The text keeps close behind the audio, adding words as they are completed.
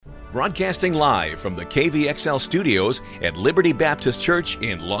Broadcasting live from the KVXL studios at Liberty Baptist Church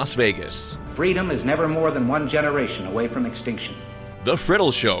in Las Vegas. Freedom is never more than one generation away from extinction. The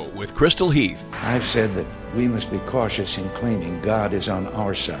Friddle Show with Crystal Heath. I've said that we must be cautious in claiming God is on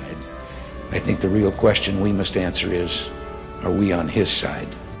our side. I think the real question we must answer is, are we on His side?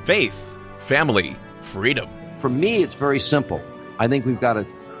 Faith, family, freedom. For me, it's very simple. I think we've got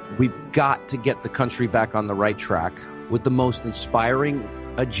to get the country back on the right track with the most inspiring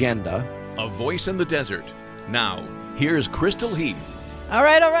agenda. A voice in the desert. Now, here's Crystal Heath. All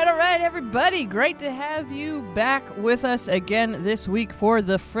right, everybody. Great to have you back with us again this week for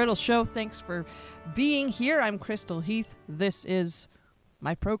The Friddle Show. Thanks for being here. I'm Crystal Heath. This is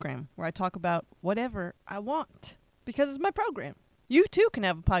my program where I talk about whatever I want because it's my program. You, too, can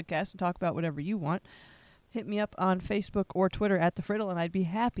have a podcast and talk about whatever you want. Hit me up on Facebook or Twitter at The Friddle, and I'd be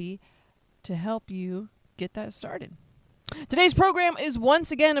happy to help you get that started. Today's program is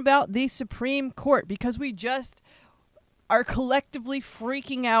once again about the Supreme Court because we just are collectively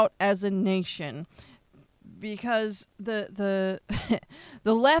freaking out as a nation because the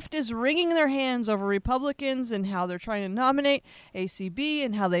the left is wringing their hands over Republicans and how they're trying to nominate ACB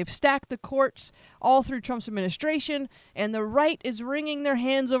and how they've stacked the courts all through Trump's administration, and the right is wringing their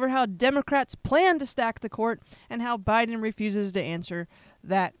hands over how Democrats plan to stack the court and how Biden refuses to answer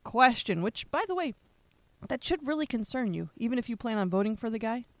that question, which, by the way, that should really concern you, even if you plan on voting for the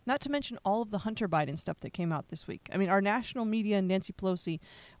guy. Not to mention all of the Hunter Biden stuff that came out this week. I mean, our national media and Nancy Pelosi,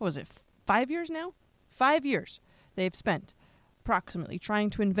 what was it, 5 years now? 5 years they've spent approximately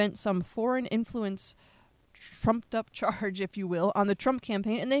trying to invent some foreign influence trumped up charge, if you will, on the Trump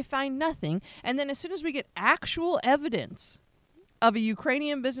campaign, and they find nothing. And then as soon as we get actual evidence of a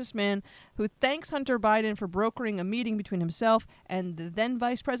Ukrainian businessman who thanks Hunter Biden for brokering a meeting between himself and the then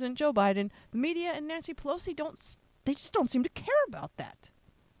Vice President Joe Biden, the media and Nancy Pelosi just don't seem to care about that.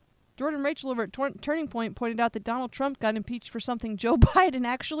 Jordan Rachel over at Turning Point pointed out that Donald Trump got impeached for something Joe Biden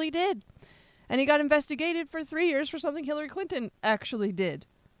actually did. And he got investigated for 3 years for something Hillary Clinton actually did.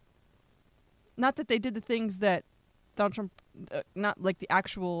 Not that they did the things that Donald Trump, not like the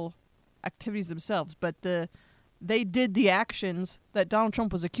actual activities themselves, but they did the actions that Donald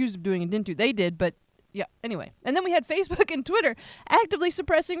Trump was accused of doing and didn't do. They did, but yeah, anyway. And then we had Facebook and Twitter actively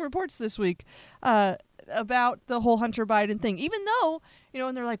suppressing reports this week about the whole Hunter Biden thing. Even though,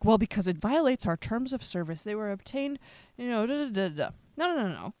 and they're like, well, because it violates our terms of service. They were obtained, No.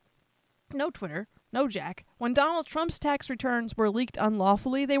 No Twitter, no Jack. When Donald Trump's tax returns were leaked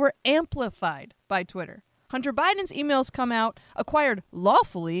unlawfully, they were amplified by Twitter. Hunter Biden's emails come out, acquired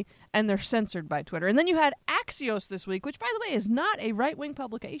lawfully, and they're censored by Twitter. And then you had Axios this week, which, by the way, is not a right-wing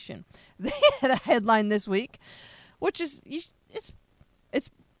publication. They had a headline this week, which is, it's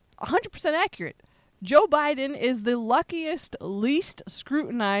 100% accurate. Joe Biden is the luckiest, least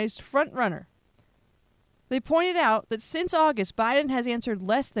scrutinized frontrunner. They pointed out that since August, Biden has answered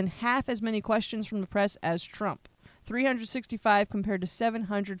less than half as many questions from the press as Trump. 365 compared to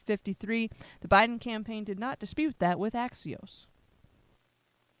 753. The Biden campaign did not dispute that with Axios.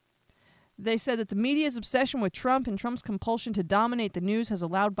 They said that the media's obsession with Trump and Trump's compulsion to dominate the news has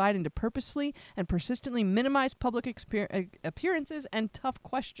allowed Biden to purposely and persistently minimize public appearances and tough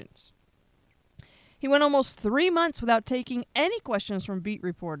questions. He went almost 3 months without taking any questions from beat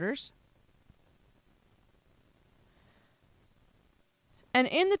reporters. And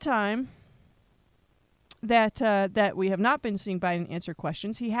in the time that we have not been seeing Biden answer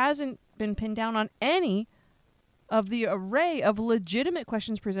questions, he hasn't been pinned down on any of the array of legitimate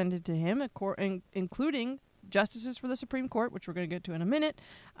questions presented to him, including justices for the Supreme Court, which we're going to get to in a minute,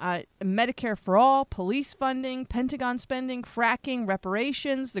 Medicare for all, police funding, Pentagon spending, fracking,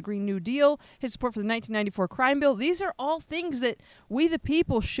 reparations, the Green New Deal, his support for the 1994 crime bill. These are all things that we the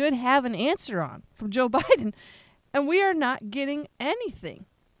people should have an answer on from Joe Biden. And we are not getting anything.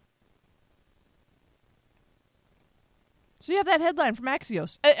 So you have that headline from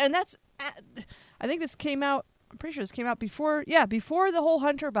Axios. And that's, I think this came out, I'm pretty sure this came out before the whole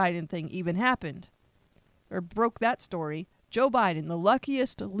Hunter Biden thing even happened. Or broke that story. Joe Biden, the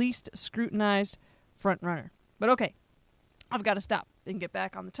luckiest, least scrutinized frontrunner. But okay, I've got to stop and get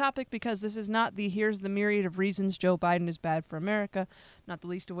back on the topic because this is not the here's the myriad of reasons Joe Biden is bad for America, not the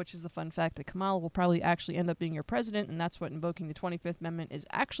least of which is the fun fact that Kamala will probably actually end up being your president, and that's what invoking the 25th Amendment is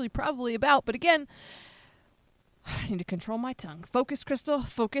actually probably about. But again, I need to control my tongue. Focus, Crystal,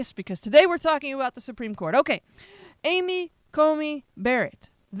 focus, because today we're talking about the Supreme Court. Okay, Amy Coney Barrett.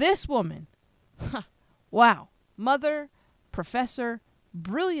 This woman, wow, mother, professor,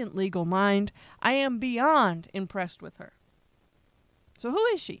 brilliant legal mind. I am beyond impressed with her. So who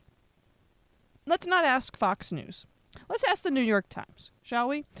is she? Let's not ask Fox News. Let's ask the New York Times, shall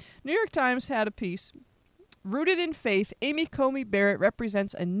we? New York Times had a piece, Rooted in Faith, Amy Coney Barrett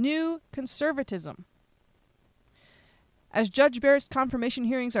represents a new conservatism. As Judge Barrett's confirmation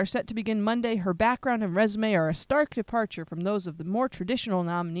hearings are set to begin Monday, her background and resume are a stark departure from those of the more traditional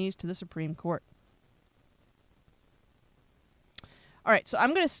nominees to the Supreme Court. All right, so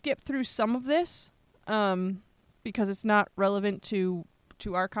I'm going to skip through some of this because it's not relevant to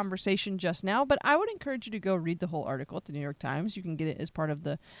our conversation just now, but I would encourage you to go read the whole article at the New York Times. You can get it as part of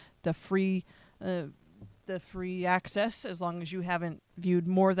the free access, as long as you haven't viewed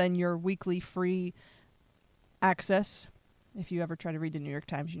more than your weekly free access. If you ever try to read the New York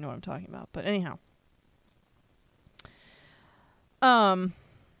Times, you know what I'm talking about. But anyhow, I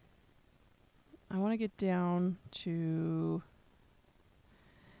want to get down to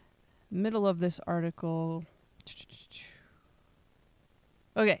middle of this article.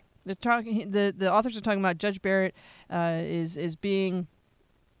 Okay, they're talking. The authors are talking about Judge Barrett is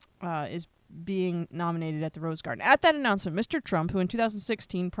being nominated at the Rose Garden. At that announcement, Mr. Trump, who in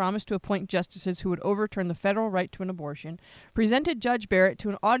 2016 promised to appoint justices who would overturn the federal right to an abortion, presented Judge Barrett to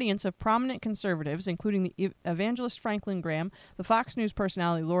an audience of prominent conservatives, including the evangelist Franklin Graham, the Fox News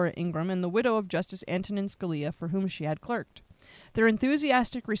personality Laura Ingraham, and the widow of Justice Antonin Scalia, for whom she had clerked. Their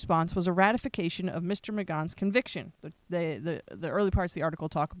enthusiastic response was a ratification of Mr. McGahn's conviction. The early parts of the article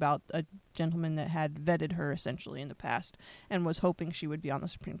talk about a gentleman that had vetted her essentially in the past and was hoping she would be on the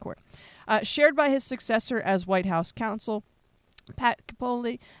Supreme Court. Shared by his successor as White House counsel, Pat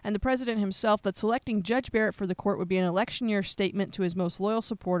Capoli, and the president himself, that selecting Judge Barrett for the court would be an election year statement to his most loyal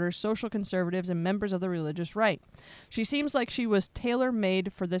supporters, social conservatives, and members of the religious right. She seems like she was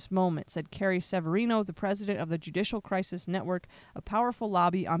tailor-made for this moment, said Carrie Severino, the president of the Judicial Crisis Network, a powerful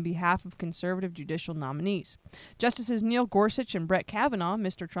lobby on behalf of conservative judicial nominees. Justices Neil Gorsuch and Brett Kavanaugh,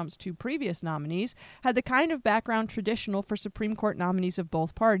 Mr. Trump's two previous nominees, had the kind of background traditional for Supreme Court nominees of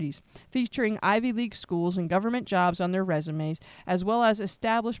both parties, featuring Ivy League schools and government jobs on their resumes, as well as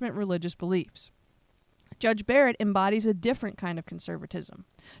establishment religious beliefs. Judge Barrett embodies a different kind of conservatism.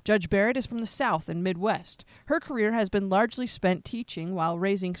 Judge Barrett is from the South and Midwest. Her career has been largely spent teaching while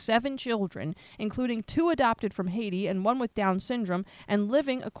raising 7 children, including 2 adopted from Haiti and 1 with Down syndrome, and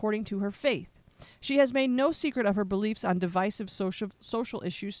living according to her faith. She has made no secret of her beliefs on divisive social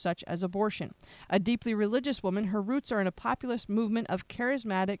issues such as abortion. A deeply religious woman, her roots are in a populist movement of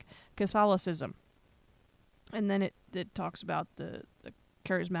charismatic Catholicism. And then it talks about the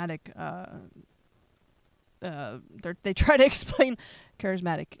charismatic. They try to explain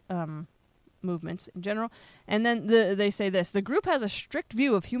charismatic movements in general. And then they say this: the group has a strict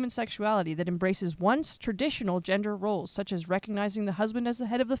view of human sexuality that embraces once traditional gender roles, such as recognizing the husband as the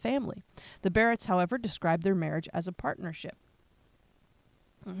head of the family. The Barretts, however, describe their marriage as a partnership.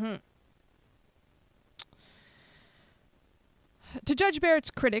 To Judge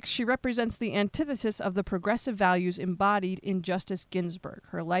Barrett's critics, she represents the antithesis of the progressive values embodied in Justice Ginsburg,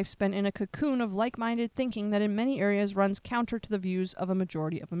 her life spent in a cocoon of like-minded thinking that in many areas runs counter to the views of a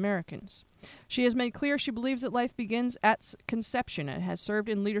majority of Americans. She has made clear she believes that life begins at conception and has served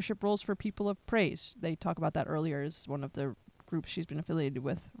in leadership roles for people of praise. They talk about that earlier as one of the groups she's been affiliated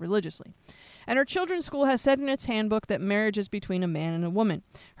with religiously. And her children's school has said in its handbook that marriage is between a man and a woman.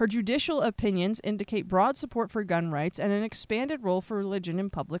 Her judicial opinions indicate broad support for gun rights and an expanded role for religion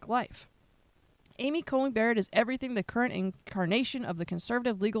in public life. Amy Coney Barrett is everything the current incarnation of the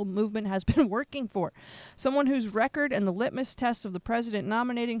conservative legal movement has been working for. Someone whose record and the litmus tests of the president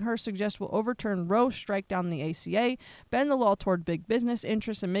nominating her suggest will overturn Roe, strike down the ACA, bend the law toward big business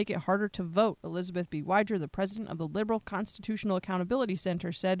interests, and make it harder to vote, Elizabeth B. Weider, the president of the Liberal Constitutional Accountability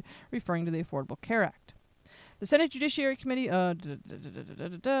Center, said, referring to the Affordable Care Act. The Senate Judiciary Committee,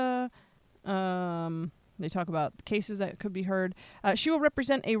 they talk about cases that could be heard. She will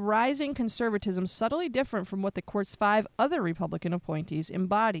represent a rising conservatism subtly different from what the court's 5 other Republican appointees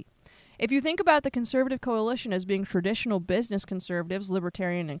embody. If you think about the conservative coalition as being traditional business conservatives,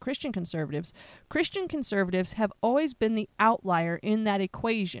 libertarian, and Christian conservatives have always been the outlier in that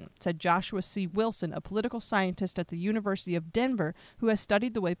equation, said Joshua C. Wilson, a political scientist at the University of Denver who has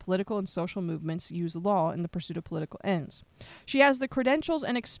studied the way political and social movements use law in the pursuit of political ends. She has the credentials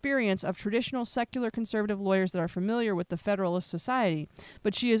and experience of traditional secular conservative lawyers that are familiar with the Federalist Society,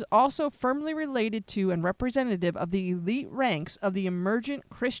 but she is also firmly related to and representative of the elite ranks of the emergent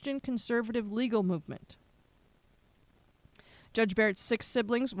Christian conservative legal movement. Judge Barrett's 6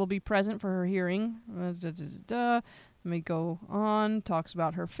 siblings will be present for her hearing. Let me go on. Talks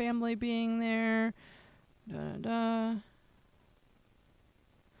about her family being there.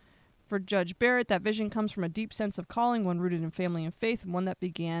 For Judge Barrett, that vision comes from a deep sense of calling, one rooted in family and faith, and one that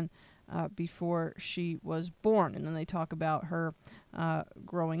began before she was born. And then they talk about her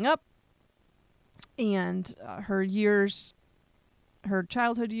growing up and her years, her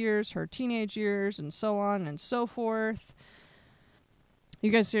childhood years, her teenage years, and so on and so forth. You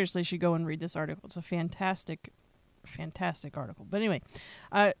guys seriously should go and read this article. It's a fantastic article. But anyway,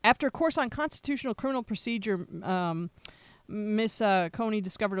 after a course on constitutional criminal procedure, Miss Coney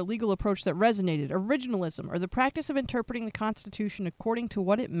discovered a legal approach that resonated: originalism, or the practice of interpreting the Constitution according to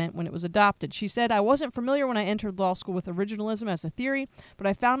what it meant when it was adopted. She said, "I wasn't familiar when I entered law school with originalism as a theory, but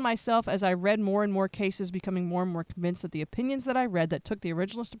I found myself, as I read more and more cases, becoming more and more convinced that the opinions that I read that took the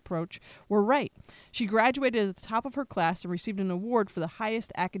originalist approach were right." She graduated at the top of her class and received an award for the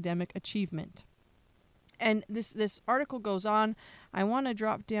highest academic achievement. And this article goes on. I want to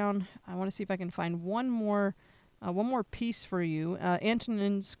drop down. I want to see if I can find one more piece for you.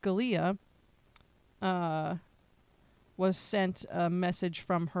 Antonin Scalia was sent a message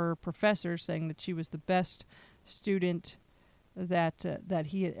from her professor saying that she was the best student that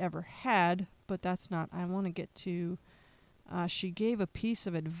he had ever had. But that's not. I want to get to. She gave a piece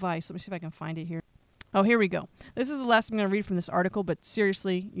of advice. Let me see if I can find it here. Oh, here we go. This is the last I'm going to read from this article, but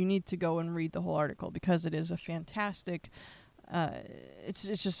seriously, you need to go and read the whole article because it is a fantastic.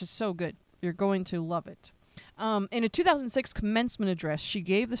 It's so good. You're going to love it. In a 2006 commencement address, she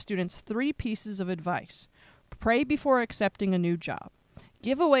gave the students 3 pieces of advice. Pray before accepting a new job.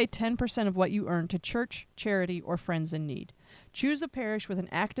 Give away 10% of what you earn to church, charity, or friends in need. Choose a parish with an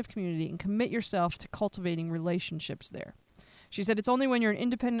active community and commit yourself to cultivating relationships there. She said, "It's only when you're an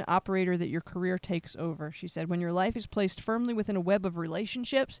independent operator that your career takes over." She said, "When your life is placed firmly within a web of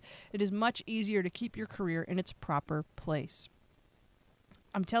relationships, it is much easier to keep your career in its proper place."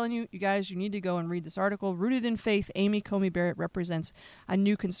 I'm telling you, you guys, you need to go and read this article. Rooted in Faith, Amy Coney Barrett represents a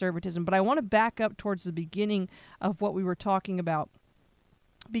new conservatism. But I want to back up towards the beginning of what we were talking about,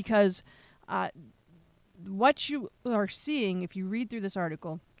 because what you are seeing, if you read through this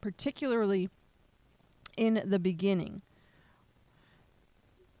article, particularly in the beginning,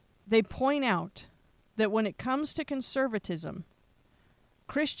 they point out that when it comes to conservatism,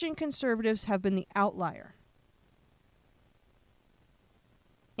 Christian conservatives have been the outlier.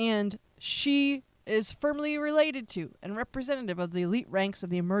 And she is firmly related to and representative of the elite ranks of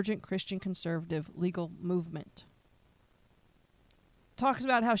the emergent Christian conservative legal movement. Talks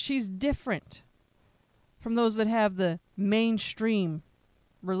about how she's different from those that have the mainstream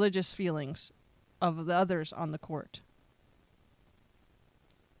religious feelings of the others on the court.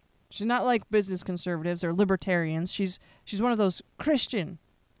 She's not like business conservatives or libertarians. She's one of those Christian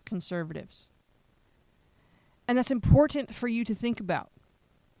conservatives. And that's important for you to think about.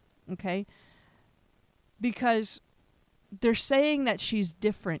 Okay? Because they're saying that she's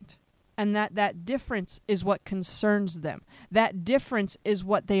different, and that difference is what concerns them. That difference is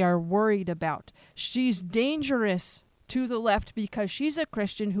what they are worried about. She's dangerous to the left because she's a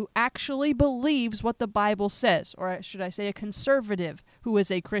Christian who actually believes what the Bible says. Or should I say a conservative who is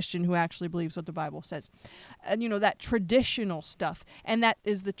a Christian who actually believes what the Bible says. And, that traditional stuff. And that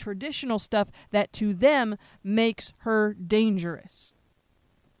is the traditional stuff that to them makes her dangerous.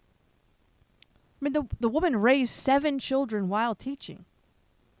 I mean, the woman raised 7 children while teaching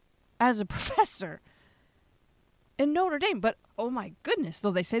as a professor in Notre Dame. But, oh my goodness,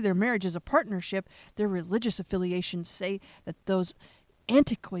 though they say their marriage is a partnership, their religious affiliations say that those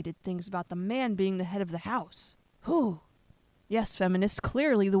antiquated things about the man being the head of the house. Whew. Yes, feminists,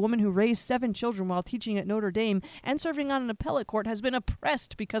 clearly the woman who raised 7 children while teaching at Notre Dame and serving on an appellate court has been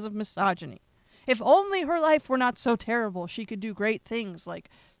oppressed because of misogyny. If only her life were not so terrible, she could do great things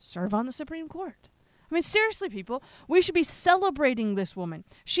like serve on the Supreme Court. I mean, seriously, people, we should be celebrating this woman.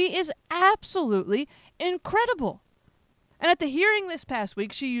 She is absolutely incredible. And at the hearing this past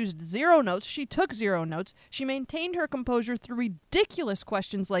week, she used 0 notes. She took 0 notes. She maintained her composure through ridiculous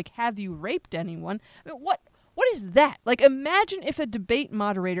questions like, have you raped anyone? I mean, what is that? Like, imagine if a debate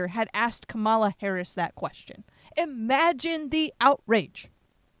moderator had asked Kamala Harris that question. Imagine the outrage.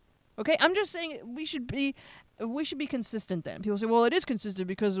 Okay, I'm just saying we should be consistent then. People say, well, it is consistent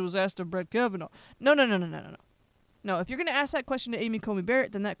because it was asked of Brett Kavanaugh. No. No, if you're going to ask that question to Amy Coney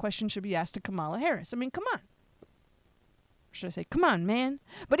Barrett, then that question should be asked to Kamala Harris. I mean, come on. Or should I say, come on, man.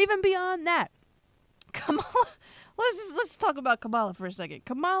 But even beyond that, Kamala, let's talk about Kamala for a second.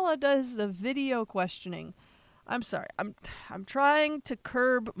 Kamala does the video questioning. I'm sorry. I'm trying to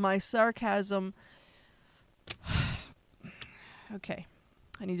curb my sarcasm. Okay.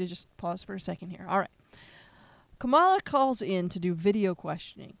 I need to just pause for a second here. All right. Kamala calls in to do video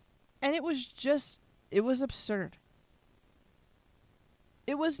questioning. And it was absurd.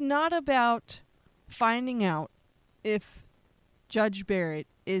 It was not about finding out if Judge Barrett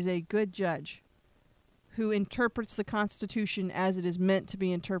is a good judge who interprets the Constitution as it is meant to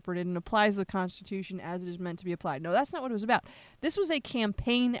be interpreted and applies the Constitution as it is meant to be applied. No, that's not what it was about. This was a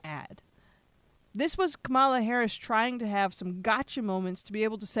campaign ad. This was Kamala Harris trying to have some gotcha moments to be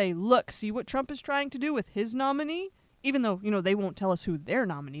able to say, look, see what Trump is trying to do with his nominee? Even though, they won't tell us who their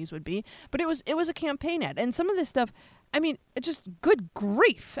nominees would be. But it was a campaign ad. And some of this stuff, it just good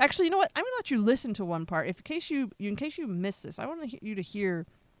grief. Actually, you know what? I'm going to let you listen to one part. In case you miss this, I want you to hear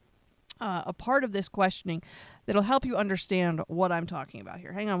a part of this questioning that'll help you understand what I'm talking about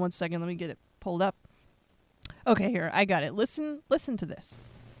here. Hang on one second. Let me get it pulled up. Okay, here. I got it. Listen to this.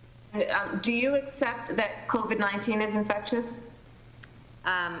 Do you accept that COVID-19 is infectious?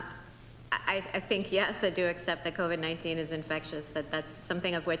 I think, yes, I do accept that COVID-19 is infectious. That's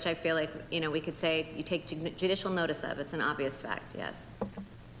something of which I feel like, we could say you take judicial notice of. It's an obvious fact, yes.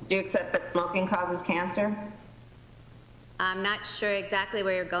 Do you accept that smoking causes cancer? I'm not sure exactly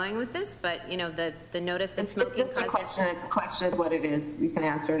where you're going with this, but, the notice that smoking causes... The question is what it is. You can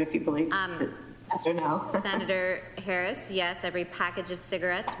answer it if you believe yes or no. Senator Harris, yes, every package of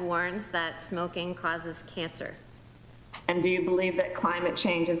cigarettes warns that smoking causes cancer. And do you believe that climate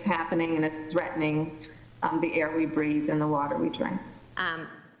change is happening and is threatening the air we breathe and the water we drink?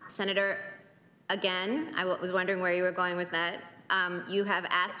 Senator, again, I was wondering where you were going with that. You have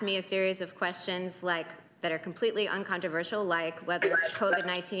asked me a series of questions that are completely uncontroversial, like whether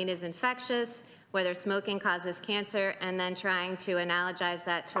COVID-19 is infectious, whether smoking causes cancer, and then trying to analogize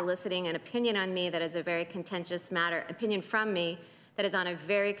that to eliciting an opinion on me that is a very contentious matter, opinion from me that is on a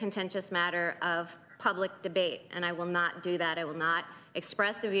very contentious matter of public debate. And I will not do that. I will not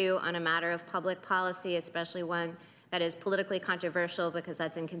express a view on a matter of public policy, especially one that is politically controversial, because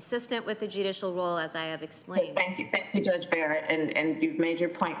that's inconsistent with the judicial role, as I have explained. Thank you, Judge Barrett. And you've made your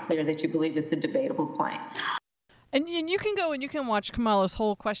point clear that you believe it's a debatable point. And you can go and you can watch Kamala's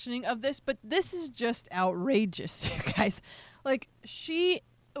whole questioning of this, but this is just outrageous, you guys. She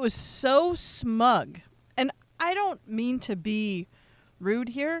was so smug. And I don't mean to be rude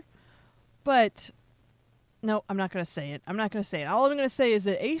here, but no, I'm not going to say it. All I'm going to say is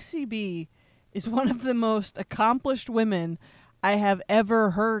that ACB is one of the most accomplished women I have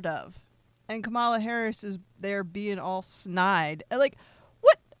ever heard of. And Kamala Harris is there being all snide. What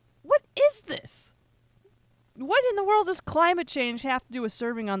is this? What in the world does climate change have to do with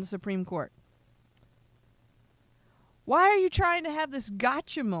serving on the Supreme Court? Why are you trying to have this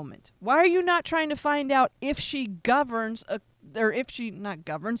gotcha moment? Why are you not trying to find out if she governs,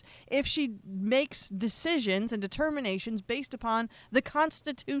 if she makes decisions and determinations based upon the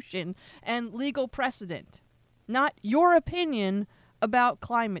Constitution and legal precedent, not your opinion about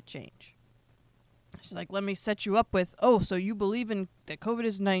climate change? She's like, let me set you up with, so you believe that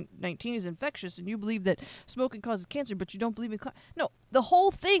COVID-19 is infectious and you believe that smoking causes cancer, but you don't believe in No, the whole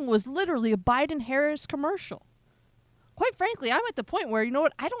thing was literally a Biden-Harris commercial. Quite frankly, I'm at the point where,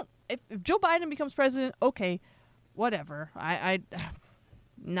 if Joe Biden becomes president, okay, whatever. I'm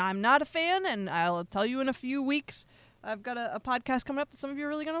not a fan, and I'll tell you in a few weeks. I've got a podcast coming up that some of you are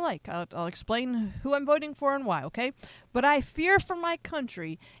really going to like. I'll explain who I'm voting for and why, okay? But I fear for my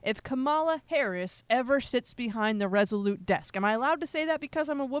country if Kamala Harris ever sits behind the Resolute desk. Am I allowed to say that because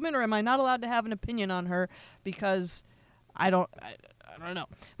I'm a woman, or am I not allowed to have an opinion on her because I don't know.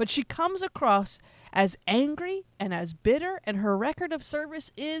 But she comes across as angry and as bitter, and her record of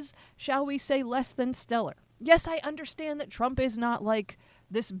service is, shall we say, less than stellar. Yes, I understand that Trump is not like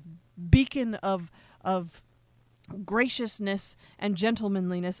this beacon of graciousness and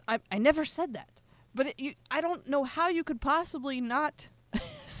gentlemanliness. I never said that. But I don't know how you could possibly not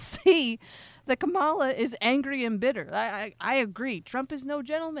see that Kamala is angry and bitter. I agree. Trump is no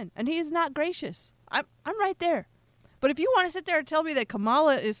gentleman, and he is not gracious. I'm right there. But if you want to sit there and tell me that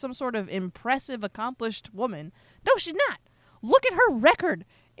Kamala is some sort of impressive, accomplished woman, no, she's not. Look at her record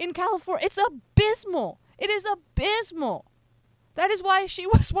in California. It's abysmal. It is abysmal. That is why she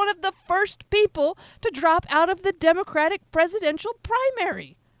was one of the first people to drop out of the Democratic presidential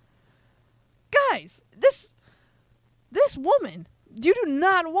primary. Guys, this woman, you do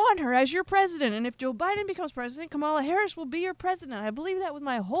not want her as your president. And if Joe Biden becomes president, Kamala Harris will be your president. I believe that with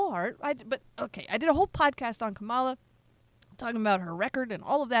my whole heart. I did a whole podcast on Kamala, talking about her record and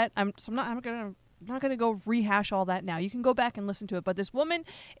all of that. I'm not gonna go rehash all that now. You can go back and listen to it. But this woman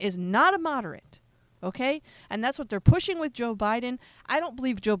is not a moderate. Okay? And that's what they're pushing with Joe Biden. I don't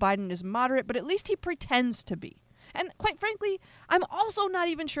believe Joe Biden is moderate, but at least he pretends to be. And quite frankly, I'm also not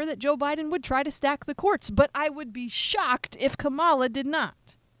even sure that Joe Biden would try to stack the courts, but I would be shocked if Kamala did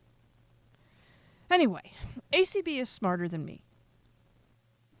not. Anyway, ACB is smarter than me.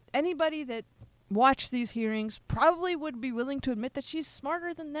 Anybody that watch these hearings probably would be willing to admit that she's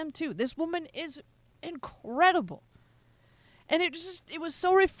smarter than them too. This woman is incredible. And it was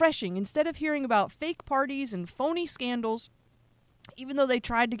so refreshing. Instead of hearing about fake parties and phony scandals, even though they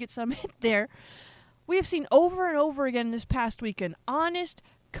tried to get some in there, we have seen over and over again this past week an honest,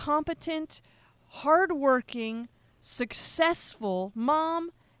 competent, hardworking, successful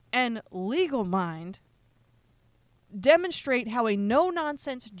mom and legal mind demonstrate how a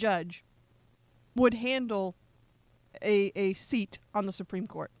no-nonsense judge would handle a seat on the Supreme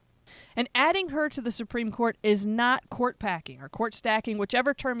Court. And adding her to the Supreme Court is not court packing or court stacking,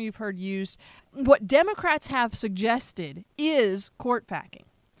 whichever term you've heard used. What Democrats have suggested is court packing.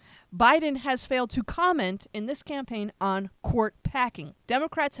 Biden has failed to comment in this campaign on court packing.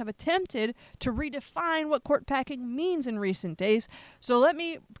 Democrats have attempted to redefine what court packing means in recent days. So let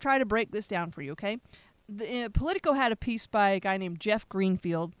me try to break this down for you, okay? Politico had a piece by a guy named Jeff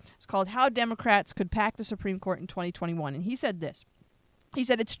Greenfield. It's called How Democrats Could Pack the Supreme Court in 2021. And he said this. He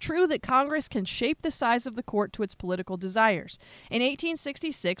said, it's true that Congress can shape the size of the court to its political desires. In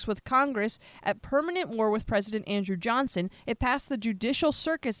 1866, with Congress at permanent war with President Andrew Johnson, it passed the Judicial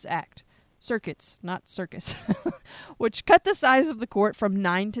Circuits Act. Circuits, not circus, which cut the size of the court from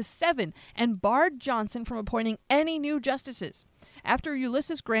 9 to 7 and barred Johnson from appointing any new justices. After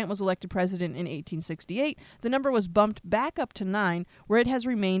Ulysses Grant was elected president in 1868, the number was bumped back up to 9, where it has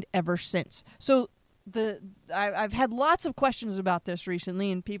remained ever since. So I've had lots of questions about this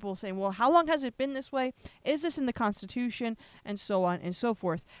recently, and people saying, well, how long has it been this way? Is this in the Constitution? And so on and so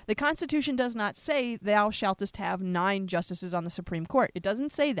forth. The Constitution does not say thou shaltest have 9 justices on the Supreme Court. It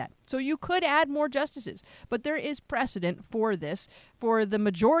doesn't say that. So you could add more justices, but there is precedent for this. For the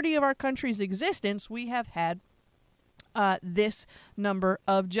majority of our country's existence, we have had this number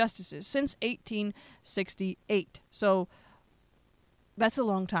of justices since 1868. So that's a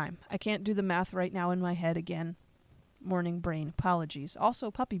long time. I can't do the math right now in my head again. Morning brain. Apologies. Also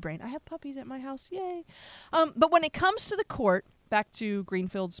puppy brain. I have puppies at my house. Yay. But when it comes to the court, back to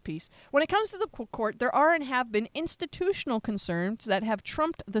Greenfield's piece, when it comes to the court, there are and have been institutional concerns that have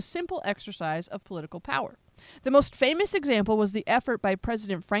trumped the simple exercise of political power. The most famous example was the effort by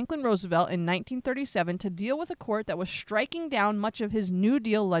President Franklin Roosevelt in 1937 to deal with a court that was striking down much of his New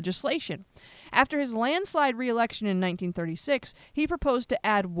Deal legislation. After his landslide re-election in 1936, he proposed to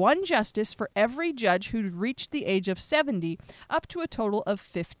add 1 justice for every judge who'd reached the age of 70, up to a total of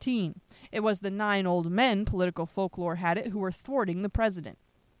 15. It was the 9 old men, political folklore had it, who were thwarting the president.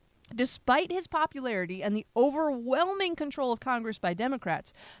 Despite his popularity and the overwhelming control of Congress by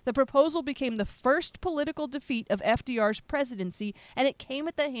Democrats, the proposal became the first political defeat of FDR's presidency, and it came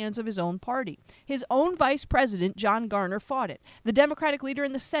at the hands of his own party. His own vice president, John Garner, fought it. The Democratic leader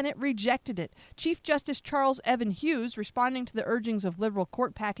in the Senate rejected it. Chief Justice Charles Evan Hughes, responding to the urgings of liberal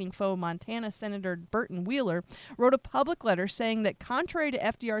court-packing foe Montana Senator Burton Wheeler, wrote a public letter saying that contrary to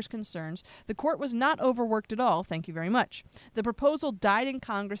FDR's concerns, the court was not overworked at all, thank you very much. The proposal died in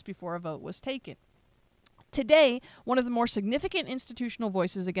Congress before a vote was taken. Today, one of the more significant institutional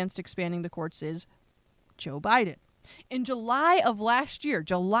voices against expanding the courts is Joe Biden. In July of last year,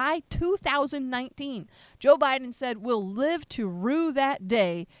 July 2019, Joe Biden said, we'll live to rue that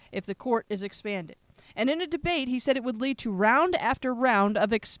day if the court is expanded. And in a debate, he said it would lead to round after round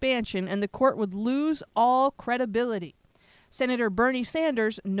of expansion and the court would lose all credibility. Senator Bernie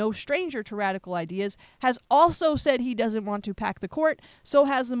Sanders, no stranger to radical ideas, has also said he doesn't want to pack the court, so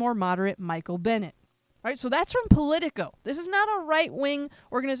has the more moderate Michael Bennet. All right, so that's from Politico. This is not a right-wing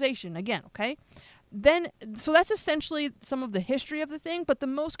organization, again, okay? So that's essentially some of the history of the thing, but the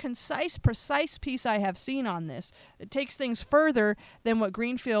most concise, precise piece I have seen on this, it takes things further than what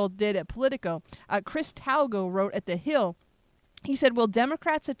Greenfield did at Politico. Chris Talgo wrote at The Hill, he said, will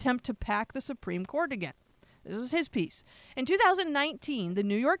Democrats attempt to pack the Supreme Court again? This is his piece. In 2019, the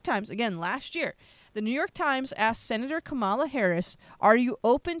New York Times, again, last year, the New York Times asked Senator Kamala Harris, are you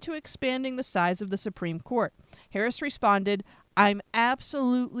open to expanding the size of the Supreme Court? Harris responded, I'm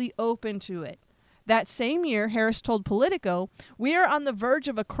absolutely open to it. That same year, Harris told Politico, we are on the verge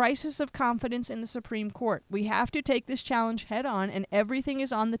of a crisis of confidence in the Supreme Court. We have to take this challenge head on, and everything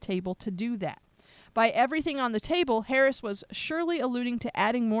is on the table to do that. By everything on the table, Harris was surely alluding to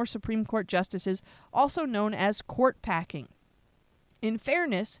adding more Supreme Court justices, also known as court packing. In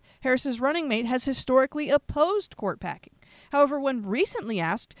fairness, Harris's running mate has historically opposed court packing. However, when recently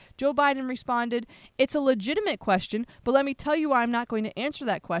asked, Joe Biden responded, it's a legitimate question, but let me tell you why I'm not going to answer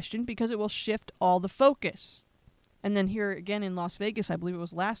that question because it will shift all the focus. And then here again in Las Vegas, I believe it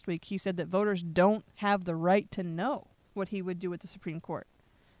was last week, he said that voters don't have the right to know what he would do with the Supreme Court.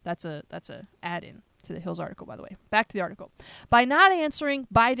 That's a add-in. to the Hills article, by the way. Back to the article. By not answering,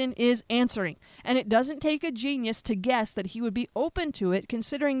 Biden is answering. And it doesn't take a genius to guess that he would be open to it,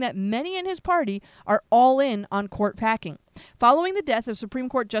 considering that many in his party are all in on court packing. Following the death of Supreme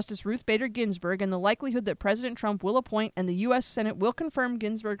Court Justice Ruth Bader Ginsburg and the likelihood that President Trump will appoint and the U.S. Senate will confirm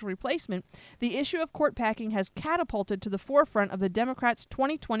Ginsburg's replacement, the issue of court packing has catapulted to the forefront of the Democrats'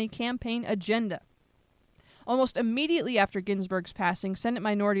 2020 campaign agenda. Almost immediately after Ginsburg's passing, Senate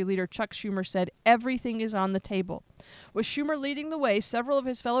Minority Leader Chuck Schumer said, "Everything is on the table." With Schumer leading the way, several of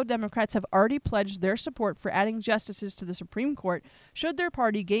his fellow Democrats have already pledged their support for adding justices to the Supreme Court should their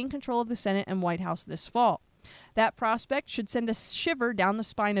party gain control of the Senate and White House this fall. That prospect should send a shiver down the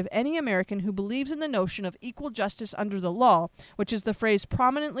spine of any American who believes in the notion of equal justice under the law, which is the phrase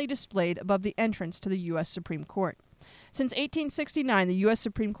prominently displayed above the entrance to the U.S. Supreme Court. Since 1869, the U.S.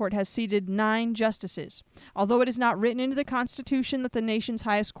 Supreme Court has seated 9 justices. Although it is not written into the Constitution that the nation's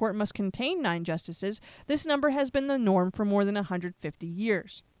highest court must contain 9 justices, this number has been the norm for more than 150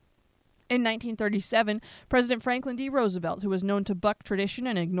 years. In 1937, President Franklin D. Roosevelt, who was known to buck tradition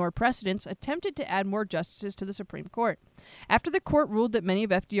and ignore precedents, attempted to add more justices to the Supreme Court. After the court ruled that many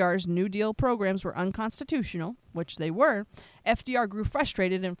of FDR's New Deal programs were unconstitutional, which they were, FDR grew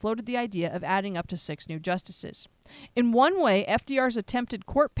frustrated and floated the idea of adding up to 6 new justices. In one way, FDR's attempted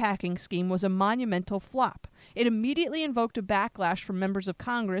court packing scheme was a monumental flop. It immediately invoked a backlash from members of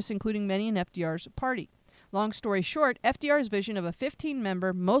Congress, including many in FDR's party. Long story short, FDR's vision of a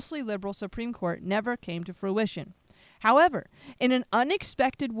 15-member, mostly liberal Supreme Court never came to fruition. However, in an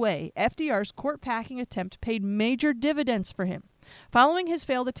unexpected way, FDR's court-packing attempt paid major dividends for him. Following his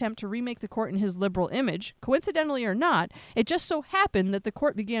failed attempt to remake the court in his liberal image, coincidentally or not, it just so happened that the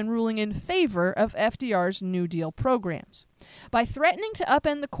court began ruling in favor of FDR's New Deal programs. By threatening to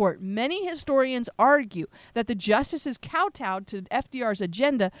upend the court, many historians argue that the justices kowtowed to FDR's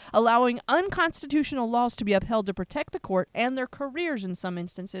agenda, allowing unconstitutional laws to be upheld to protect the court and their careers in some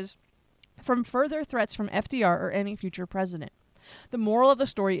instances from further threats from FDR or any future president. The moral of the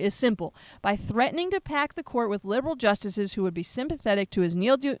story is simple. By threatening to pack the court with liberal justices who would be sympathetic to his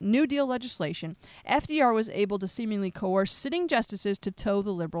New Deal legislation, FDR was able to seemingly coerce sitting justices to toe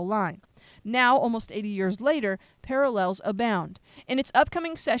the liberal line. Now, almost 80 years later, parallels abound. In its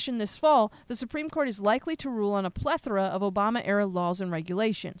upcoming session this fall, the Supreme Court is likely to rule on a plethora of Obama-era laws and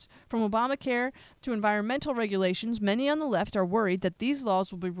regulations. From Obamacare to environmental regulations, many on the left are worried that these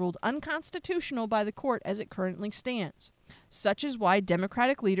laws will be ruled unconstitutional by the court as it currently stands. Such is why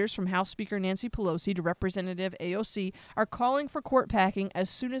Democratic leaders from House Speaker Nancy Pelosi to Representative AOC are calling for court packing as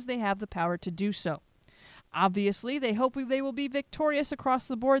soon as they have the power to do so. Obviously, they hope they will be victorious across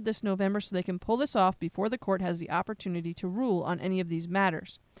the board this November so they can pull this off before the court has the opportunity to rule on any of these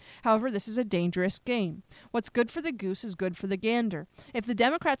matters. However, this is a dangerous game. What's good for the goose is good for the gander. If the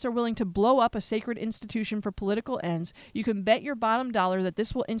Democrats are willing to blow up a sacred institution for political ends, you can bet your bottom dollar that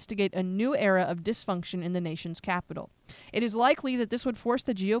this will instigate a new era of dysfunction in the nation's capital. It is likely that this would force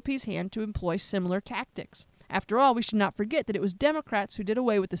the GOP's hand to employ similar tactics. After all, we should not forget that it was Democrats who did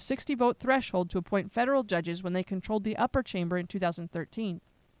away with the 60-vote threshold to appoint federal judges when they controlled the upper chamber in 2013.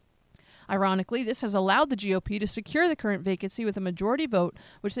 Ironically, this has allowed the GOP to secure the current vacancy with a majority vote,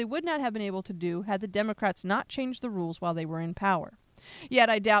 which they would not have been able to do had the Democrats not changed the rules while they were in power. Yet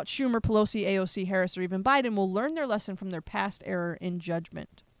I doubt Schumer, Pelosi, AOC, Harris, or even Biden will learn their lesson from their past error in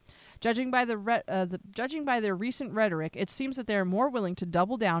judgment. Judging by their recent rhetoric, it seems that they are more willing to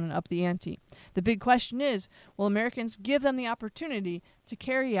double down and up the ante. The big question is, will Americans give them the opportunity to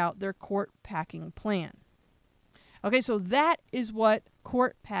carry out their court-packing plan? Okay, so that is what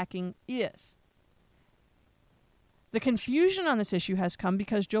court-packing is. The confusion on this issue has come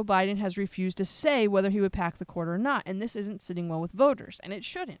because Joe Biden has refused to say whether he would pack the court or not, and this isn't sitting well with voters, and it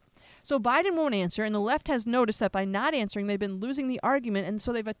shouldn't. So Biden won't answer, and the left has noticed that by not answering, they've been losing the argument, and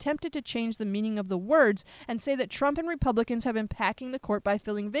so they've attempted to change the meaning of the words and say that Trump and Republicans have been packing the court by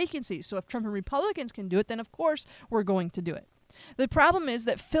filling vacancies. So if Trump and Republicans can do it, then of course we're going to do it. The problem is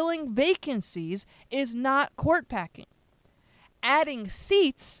that filling vacancies is not court packing. Adding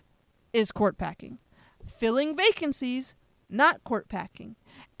seats is court packing. Filling vacancies, not court packing.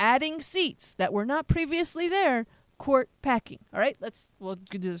 Adding seats that were not previously there, court packing. All right, we'll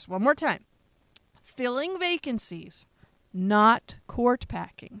do this one more time. Filling vacancies, not court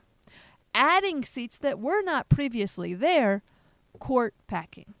packing. Adding seats that were not previously there, court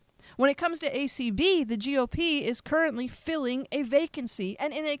packing. When it comes to ACB, the GOP is currently filling a vacancy,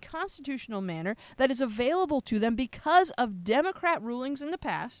 and in a constitutional manner that is available to them because of Democrat rulings in the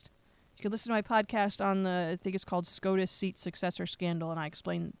past. You can listen to my podcast on I think it's called SCOTUS Seat Successor Scandal, and I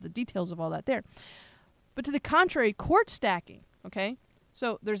explain the details of all that there. But to the contrary, court stacking, okay?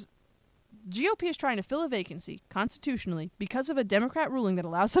 So there's GOP is trying to fill a vacancy constitutionally because of a Democrat ruling that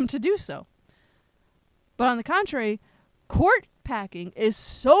allows them to do so. But on the contrary, court packing is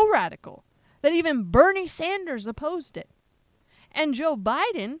so radical that even Bernie Sanders opposed it. And Joe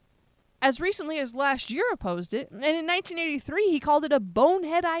Biden, as recently as last year, opposed it. And in 1983, he called it a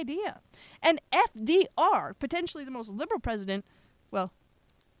bonehead idea. And FDR, potentially the most liberal president, well,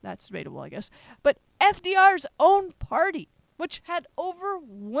 that's debatable, I guess, but FDR's own party, which had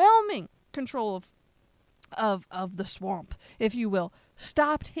overwhelming control of the swamp, if you will,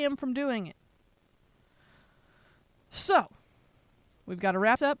 stopped him from doing it. So, we've got to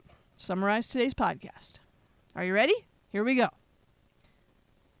wrap up, summarize today's podcast. Are you ready? Here we go.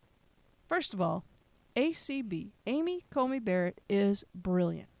 First of all, ACB, Amy Coney Barrett, is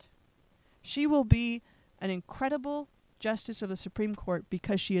brilliant. She will be an incredible Justice of the Supreme Court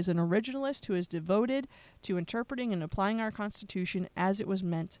because she is an originalist who is devoted to interpreting and applying our Constitution as it was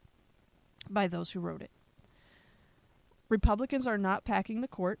meant by those who wrote it. Republicans are not packing the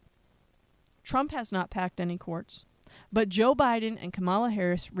court. Trump has not packed any courts. But Joe Biden and Kamala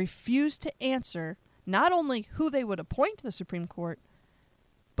Harris refuse to answer not only who they would appoint to the Supreme Court,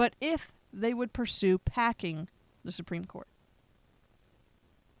 but if they would pursue packing the Supreme Court.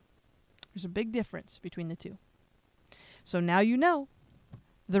 There's a big difference between the two. So now you know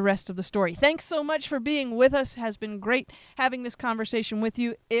the rest of the story. Thanks so much for being with us. It has been great having this conversation with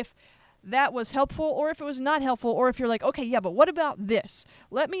you. If that was helpful or if it was not helpful or if you're like, okay, yeah, but what about this?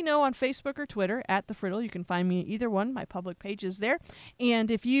 Let me know on Facebook or Twitter at The Friddle. You can find me at either one. My public page is there.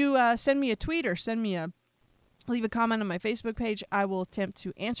 And if you send me a tweet or leave a comment on my Facebook page, I will attempt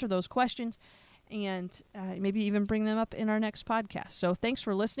to answer those questions and maybe even bring them up in our next podcast. So thanks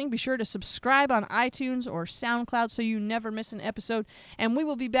for listening. Be sure to subscribe on iTunes or SoundCloud so you never miss an episode. And we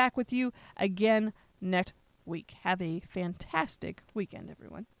will be back with you again next week. Have a fantastic weekend,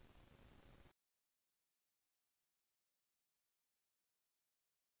 everyone.